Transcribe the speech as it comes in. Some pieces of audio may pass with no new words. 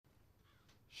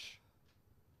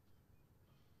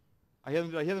I hear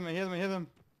them, I hear them, I hear them, I hear them.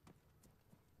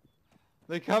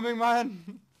 They're coming, man.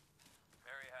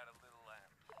 Mary had a little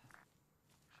lamb.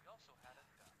 She also had a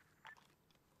duck.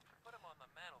 She put them on the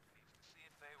mantelpiece to see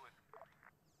if they would cut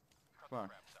the Fuck.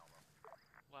 crap, Salvo.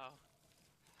 Wow.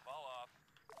 Fall off.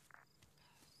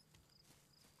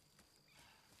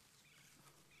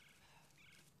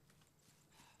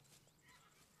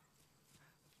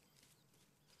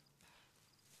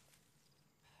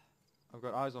 I've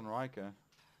got eyes on Riker.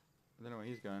 I don't know where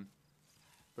he's going.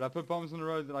 But I put bombs on the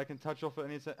road that I can touch off at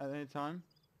any time.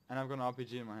 And I've got an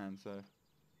RPG in my hand, so... Here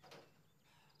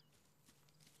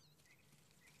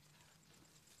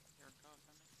it goes,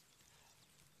 I mean.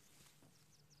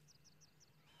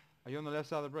 Are you on the left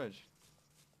side of the bridge?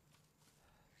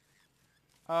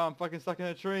 Oh, I'm fucking stuck in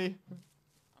a tree.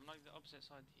 I'm like the opposite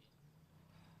side to you.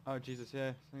 Oh, Jesus,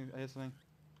 yeah. I hear something.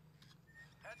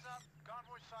 Heads up.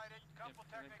 Convoy sighted. Couple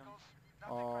here they come. technicals.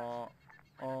 Oh,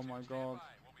 oh my god.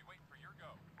 We'll be waiting for your go.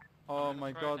 Oh I'm gonna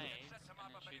my throw god. nades Set them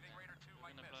and up then if shoot anything them. Raider 2 We're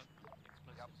might gonna miss. blow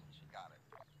explosives and shit. Got it.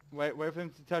 Wait for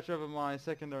him to touch over my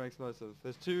secondary explosive.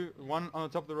 There's two, one on the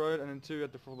top of the road and then two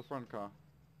at for the front car.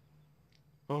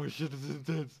 Oh shit, this is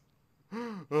intense.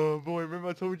 Oh boy, remember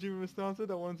I told you when we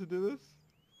started I wanted to do this?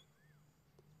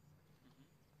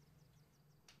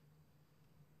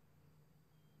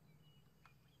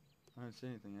 I don't see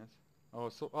anything yet. Oh,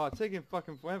 it's taking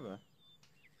fucking forever.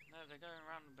 No, they're going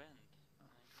around the bend. Oh,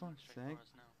 They're coming fuck's straight sake. for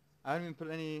us now. I haven't even put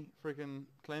any freaking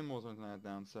claymores or anything like that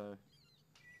down, so...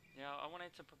 Yeah, I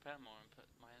wanted to prepare more and put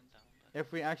my end down, but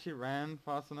If we actually ran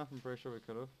fast enough, I'm pretty sure we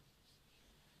could have.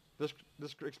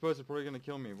 This explosive probably gonna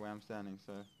kill me where I'm standing,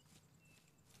 so...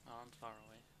 oh, I'm far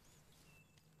away.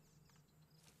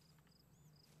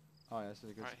 Oh yeah, this is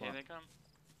a good Right, spot. here they come.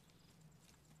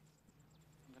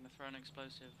 I'm gonna throw an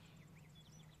explosive.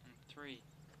 In 3,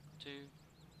 2,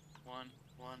 1,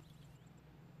 1.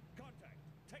 Contact,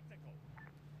 technical.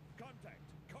 Contact,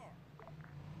 car.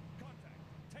 Contact,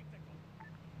 technical.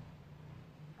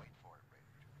 Wait for it,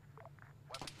 Raider 2.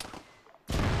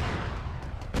 Weapons.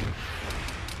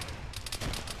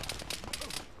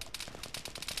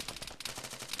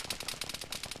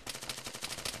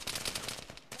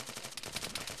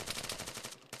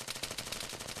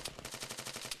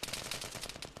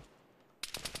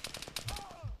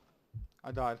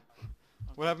 I died.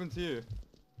 What happened to you?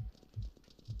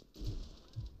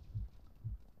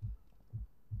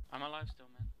 I'm alive still,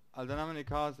 man. I don't know how many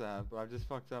cars there are, but I've just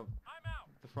fucked up I'm out.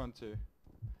 the front two.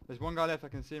 There's one guy left, I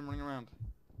can see him running around.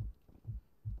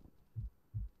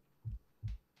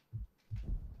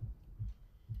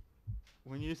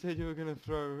 When you said you were gonna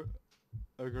throw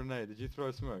a grenade, did you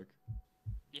throw smoke?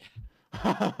 Yeah. Work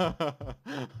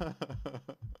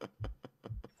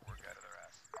out of their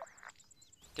ass.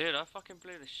 Dude, I fucking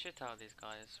blew the shit out of these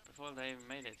guys before they even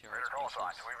made it to our Raider call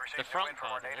signs. explosives. We've The received front new info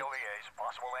car on did. NATO liaise.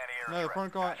 Possible anti-air No, the threat.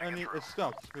 front guy Passing only it it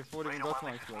stopped before it even Radio got to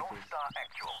 1, my this is Lone explosives. Star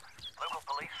Actual. Local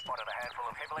police spotted a handful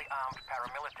of heavily armed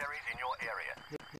paramilitaries in your area.